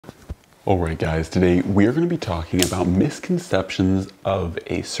Alright guys, today we are going to be talking about misconceptions of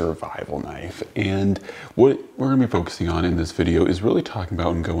a survival knife, and what we're going to be focusing on in this video is really talking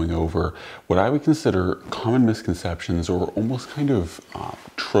about and going over what I would consider common misconceptions or almost kind of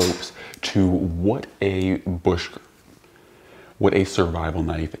tropes to what a survival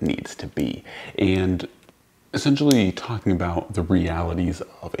knife needs to be, and essentially talking about the realities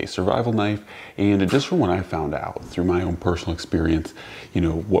of a survival knife, and just from what I found out through my own personal experience,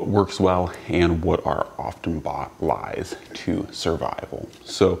 what works well and what are often lies to survival.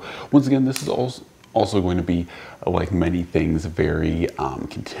 So once again, this is also going to be, like many things, very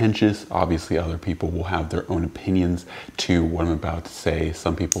contentious. Obviously other people will have their own opinions to what I'm about to say.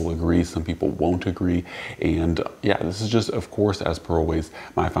 Some people agree, some people won't agree, and yeah, this is just, of course, as per always,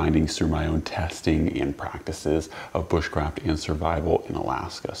 my findings through my own testing and practices of bushcraft and survival in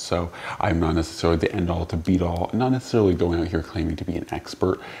Alaska. So I'm not necessarily the end all to beat all, not necessarily going out here claiming to be an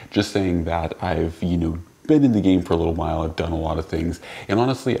expert, just saying that I've been in the game for a little while. I've done a lot of things, and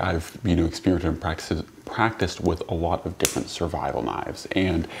honestly I've experienced and practiced with a lot of different survival knives,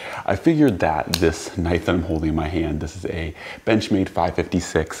 and I figured that this knife that I'm holding in my hand, this is a Benchmade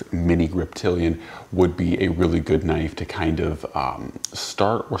 556 mini griptilian, would be a really good knife to kind of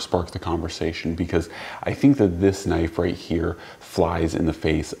start or spark the conversation, because I think that this knife right here flies in the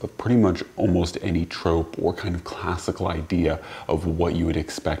face of pretty much almost any trope or kind of classical idea of what you would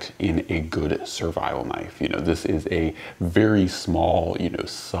expect in a good survival knife. This is a very small,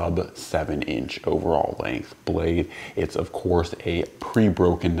 sub 7-inch overall length blade. It's of course a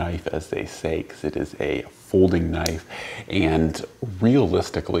pre-broken knife, as they say, because it is a folding knife, and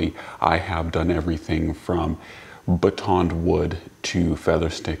realistically I have done everything from batoned wood to feather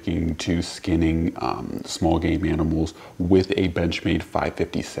sticking to skinning small game animals with a Benchmade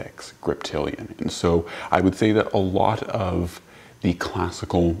 556 griptilian. And so I would say that a lot of the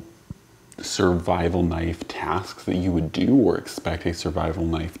classical survival knife tasks that you would do or expect a survival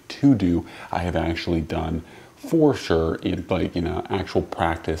knife to do, I have actually done for sure in actual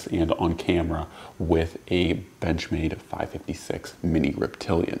practice and on camera with a Benchmade 556 mini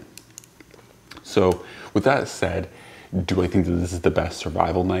griptilian. So with that said, do I think that this is the best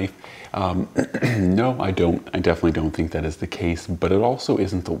survival knife? No, I don't. I definitely don't think that is the case, but it also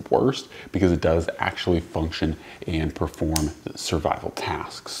isn't the worst, because it does actually function and perform survival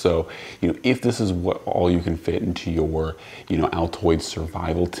tasks. So, if this is what all you can fit into your, Altoid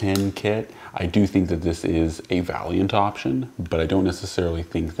survival tin kit, I do think that this is a valiant option, but I don't necessarily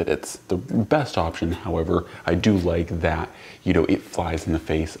think that it's the best option. However, I do like that, it flies in the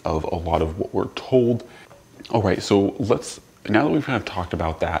face of a lot of what we're told. All right, so now that we've kind of talked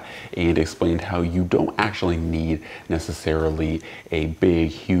about that and explained how you don't actually need necessarily a big,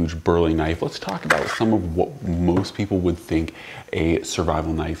 huge, burly knife, let's talk about some of what most people would think a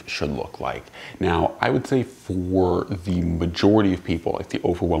survival knife should look like. Now, I would say for the majority of people, like the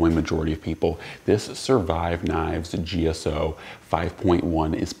overwhelming majority of people, this Survive Knives GSO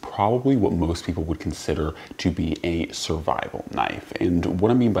 5.1 is probably what most people would consider to be a survival knife. And what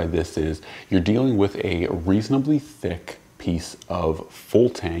I mean by this is you're dealing with a reasonably thick piece of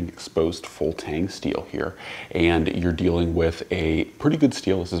exposed full tang steel here, and you're dealing with a pretty good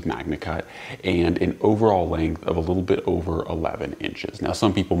steel. This is MagnaCut, and an overall length of a little bit over 11 inches. Now,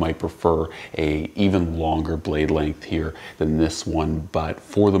 some people might prefer a even longer blade length here than this one, but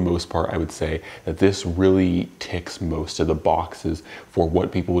for the most part, I would say that this really ticks most of the boxes for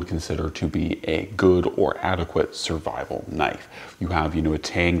what people would consider to be a good or adequate survival knife. You have, a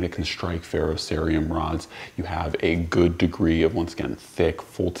tang that can strike ferrocerium rods. You have a good degree of, once again, thick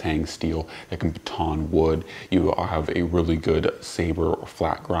full tang steel that can baton wood. You have a really good saber or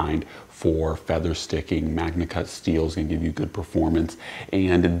flat grind for feather sticking. MagnaCut steel is going to give you good performance,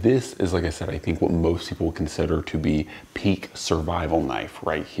 and this is, like I said, I think what most people would consider to be peak survival knife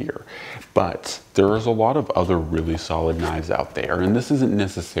right here. But there is a lot of other really solid knives out there, and this isn't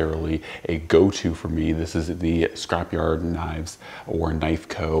necessarily a go-to for me. This is the Scrapyard Knives or Knife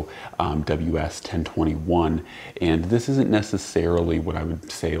Co. WS 1021, and this isn't necessarily what I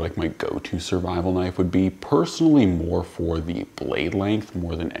would say like my go-to survival knife would be. Personally, more for the blade length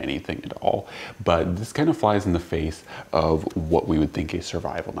more than anything at all, but this kind of flies in the face of what we would think a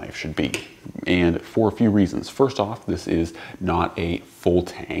survival knife should be, and for a few reasons. First off, this is not a full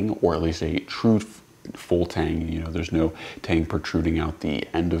tang, or at least a true full tang, you know, there's no tang protruding out the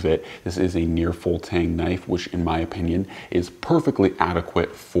end of it. This is a near full tang knife, which in my opinion is perfectly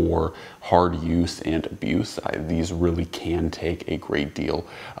adequate for hard use and abuse. These really can take a great deal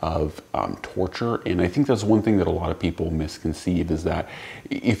of torture, and I think that's one thing that a lot of people misconceive, is that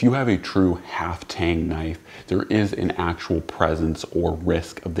if you have a true half tang knife, there is an actual presence or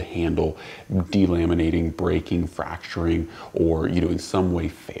risk of the handle delaminating, breaking, fracturing, or, you know, in some way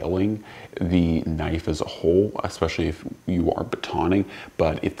failing the knife as a whole, especially if you are batoning.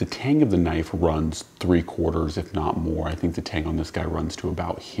 But if the tang of the knife runs 3/4, if not more, I think the tang on this guy runs to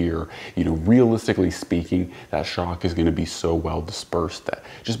about here, you know, realistically speaking, that shock is going to be so well dispersed that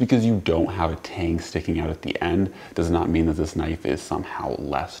just because you don't have a tang sticking out at the end does not mean that this knife is somehow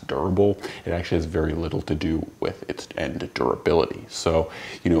less durable. It actually has very little to do with its end durability. So,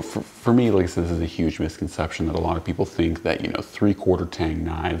 you know, for me, like I said, this is a huge misconception that a lot of people think that, you know, 3/4 tang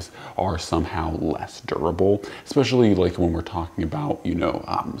knives are somehow less durable, especially like when we're talking about, you know,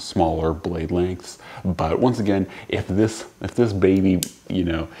 smaller blade lengths. But once again, if this baby, you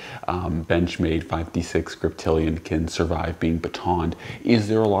know, Benchmade 5D6 Griptilian can survive being batoned, is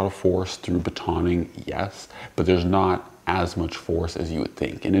there a lot of force through batoning? Yes, but there's not as much force as you would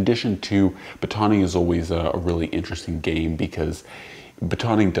think. In addition to, batoning is always a really interesting game, because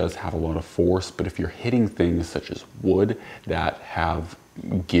batoning does have a lot of force, but if you're hitting things such as wood that have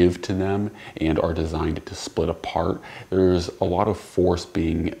give to them and are designed to split apart, there's a lot of force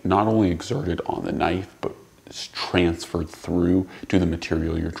being not only exerted on the knife, but transferred through to the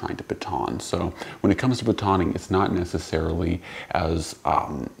material you're trying to baton. So when it comes to batoning, it's not necessarily as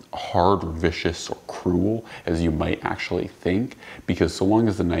hard or vicious or cruel as you might actually think, because so long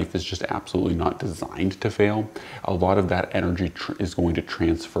as the knife is just absolutely not designed to fail, a lot of that energy is going to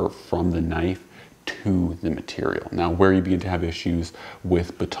transfer from the knife to the material. Now, where you begin to have issues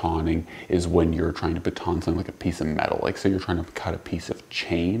with batoning is when you're trying to baton something like a piece of metal. Like, say you're trying to cut a piece of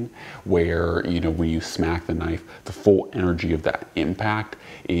chain, where, you know, when you smack the knife, the full energy of that impact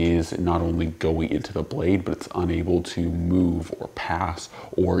is not only going into the blade, but it's unable to move or pass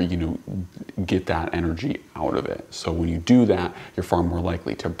or, you know, get that energy out of it. So when you do that, you're far more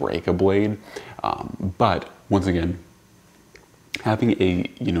likely to break a blade. But once again, having a,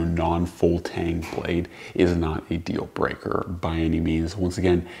 you know, non-full tang blade is not a deal breaker by any means. Once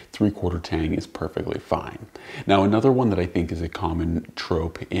again, 3/4 tang is perfectly fine. Now, another one that I think is a common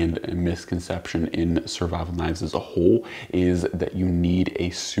trope and a misconception in survival knives as a whole is that you need a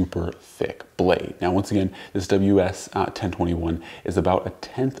super thick blade. Now, once again, this WS 1021 is about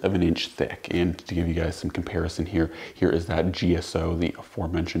 1/10 of an inch thick. And to give you guys some comparison here is that GSO, the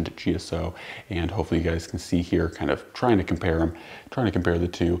aforementioned GSO, and hopefully you guys can see here, kind of trying to compare the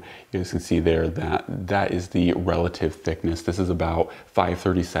two. You guys can see there that that is the relative thickness. This is about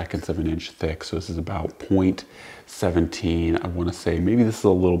 5/32 of an inch thick. So this is about 0.17. I want to say maybe this is a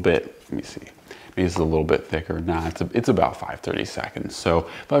little bit, let me see. Maybe it's a little bit thicker than that. It's about 5/32. So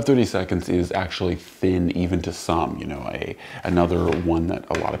 5/32 is actually thin even to some. You know, another one that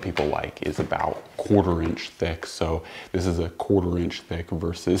a lot of people like is about 1/4 inch thick. So this is a 1/4 inch thick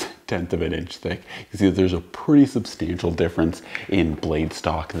versus 1/10 of an inch thick. You see that there's a pretty substantial difference in blade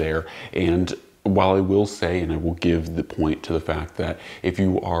stock there. And while I will say, and I will give the point to the fact that if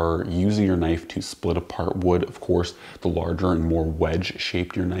you are using your knife to split apart wood, of course, the larger and more wedge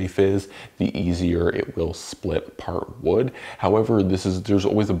shaped your knife is, the easier it will split apart wood. However, there's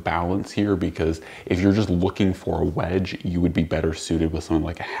always a balance here, because if you're just looking for a wedge, you would be better suited with something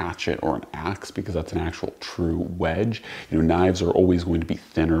like a hatchet or an axe, because that's an actual true wedge. You know, knives are always going to be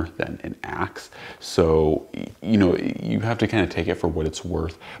thinner than an axe. So, you know, you have to kind of take it for what it's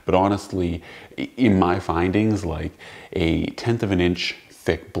worth. But honestly, in my findings, like a 1/10 of an inch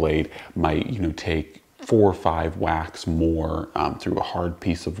thick blade might, you know, take 4 or 5 whacks more through a hard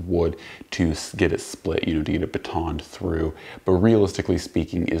piece of wood to get it split, you know, to get it batoned through. But realistically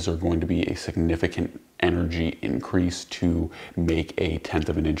speaking, is there going to be a significant energy increase to make a 1/10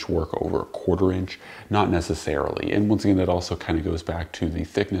 of an inch work over a 1/4 inch? Not necessarily. And once again, that also kind of goes back to the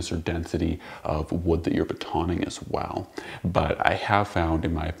thickness or density of wood that you're batoning as well. But I have found,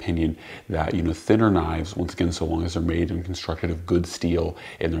 in my opinion, that, you know, thinner knives, once again, so long as they're made and constructed of good steel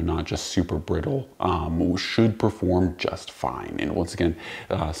and they're not just super brittle, should perform just fine. And once again,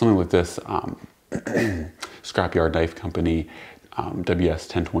 something like this, Scrapyard Knife Company WS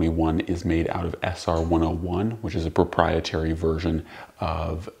 1021 is made out of SR 101, which is a proprietary version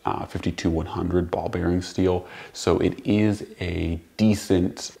of 52-100 ball bearing steel. So it is a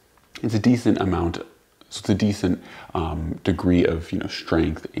decent, amount. So it's a decent degree of, you know,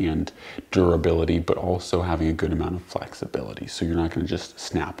 strength and durability, but also having a good amount of flexibility. So you're not going to just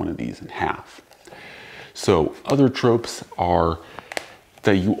snap one of these in half. So other tropes are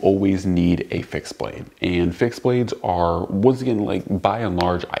that you always need a fixed blade. And fixed blades are, once again, like by and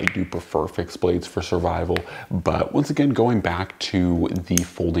large, I do prefer fixed blades for survival. But once again, going back to the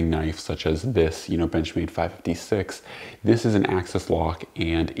folding knife, such as this, Benchmade 556, this is an axis lock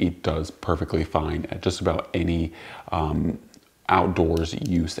and it does perfectly fine at just about any outdoors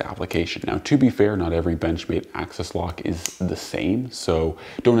use application. Now, to be fair, not every Benchmade axis lock is the same. So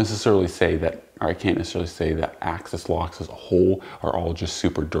don't necessarily say that, or I can't necessarily say that axis locks as a whole are all just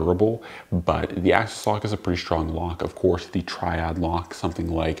super durable, but the axis lock is a pretty strong lock. Of course, the triad lock, something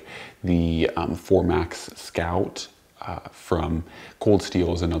like the Formax Scout from Cold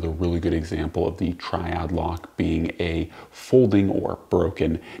Steel, is another really good example of the triad lock being a folding or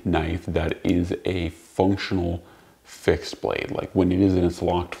broken knife that is a functional fixed blade. Like when it is in its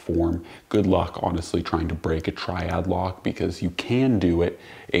locked form, good luck honestly trying to break a triad lock, because you can do it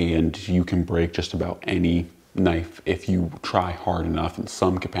and you can break just about any knife if you try hard enough, in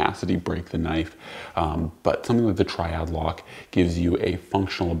some capacity break the knife. But something like the triad lock gives you a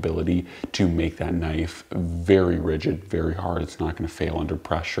functional ability to make that knife very rigid, very hard. It's not going to fail under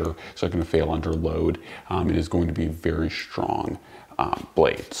pressure. It's not going to fail under load. It is going to be very strong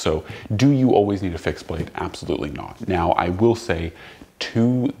blade. So do you always need a fixed blade? Absolutely not. Now, I will say,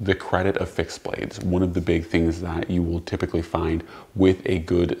 to the credit of fixed blades, one of the big things that you will typically find with a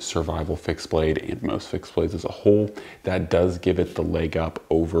good survival fixed blade, and most fixed blades as a whole, that does give it the leg up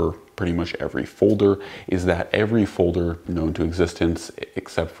over pretty much every folder, is that every folder known to existence,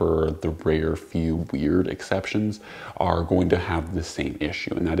 except for the rare few weird exceptions, are going to have the same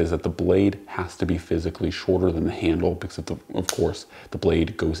issue, and that is that the blade has to be physically shorter than the handle, because of course the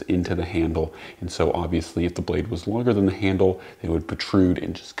blade goes into the handle, and so obviously if the blade was longer than the handle, it would protrude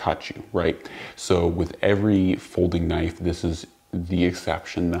and just cut you, right? So with every folding knife, this is the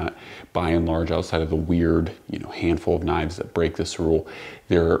exception, that by and large, outside of the weird, handful of knives that break this rule,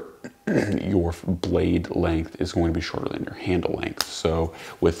 your blade length is going to be shorter than your handle length. So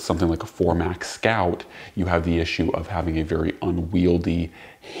with something like a Formax Scout, you have the issue of having a very unwieldy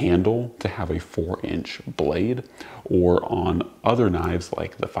handle to have a 4-inch blade, or on other knives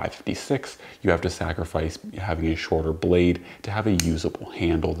like the 556, you have to sacrifice having a shorter blade to have a usable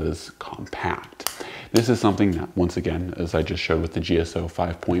handle that is compact. This is something that, once again, as I just showed with the GSO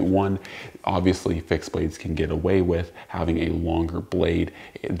 5.1, obviously fixed blades can get away with having a longer blade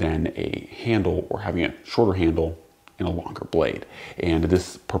than a handle, or having a shorter handle and a longer blade. And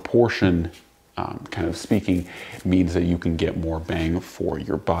this proportion, kind of speaking, means that you can get more bang for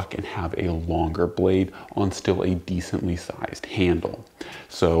your buck and have a longer blade on still a decently sized handle.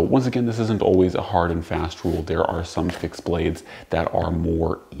 So once again, this isn't always a hard and fast rule. There are some fixed blades that are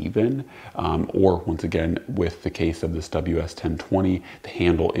more even, or once again, with the case of this WS1020, the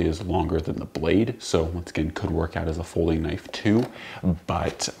handle is longer than the blade. So once again, could work out as a folding knife too.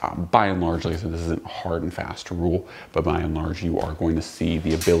 But by and large, like I said, this isn't a hard and fast rule, but by and large, you are going to see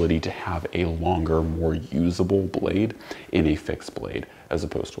the ability to have a longer, more usable blade in a fixed blade as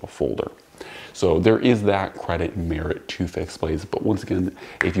opposed to a folder. So there is that credit and merit to fixed blades, but once again,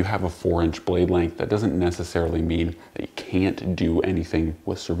 if you have a 4-inch blade length, that doesn't necessarily mean that you can't do anything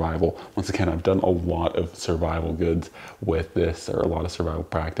with survival. Once again, I've done a lot of survival goods with this, or a lot of survival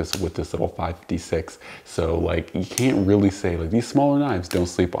practice with this little 556. So like, you can't really say like these smaller knives, don't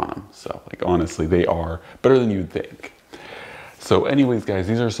sleep on them. So like, honestly, they are better than you'd think. So anyways, guys,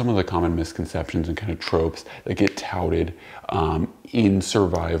 these are some of the common misconceptions and kind of tropes that get touted in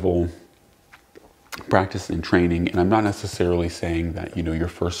survival practice and training. And I'm not necessarily saying that, your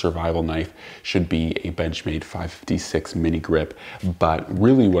first survival knife should be a Benchmade 556 mini grip, but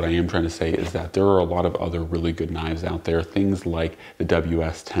really what I am trying to say is that there are a lot of other really good knives out there, things like the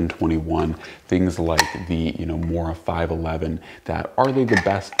WS1021, things like the, Mora 511, that are they the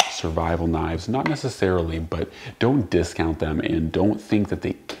best survival knives? Not necessarily, but don't discount them and don't think that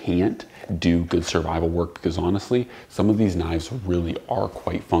they can't do good survival work, because honestly, some of these knives really are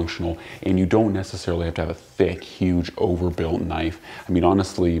quite functional, and you don't necessarily have to have a thick, huge, overbuilt knife. I mean,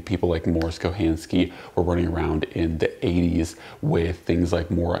 honestly, people like Morris Kohansky were running around in the 80s with things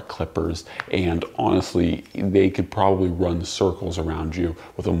like Mora clippers, and honestly, they could probably run circles around you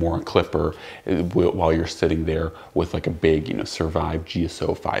with a Mora clipper while you're sitting there with like a big, Survive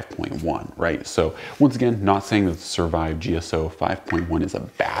GSO 5.1, right? So once again, not saying that the Survive GSO 5.1 is a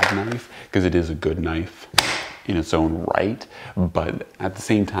bad knife, because it is a good knife in its own right, but at the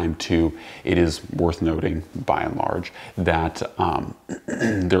same time too, it is worth noting by and large that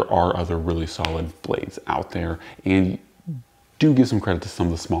there are other really solid blades out there, and do give some credit to some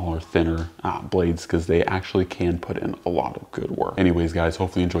of the smaller, thinner blades, because they actually can put in a lot of good work. Anyways, guys,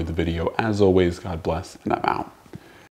 hopefully you enjoyed the video. As always, God bless, and I'm out.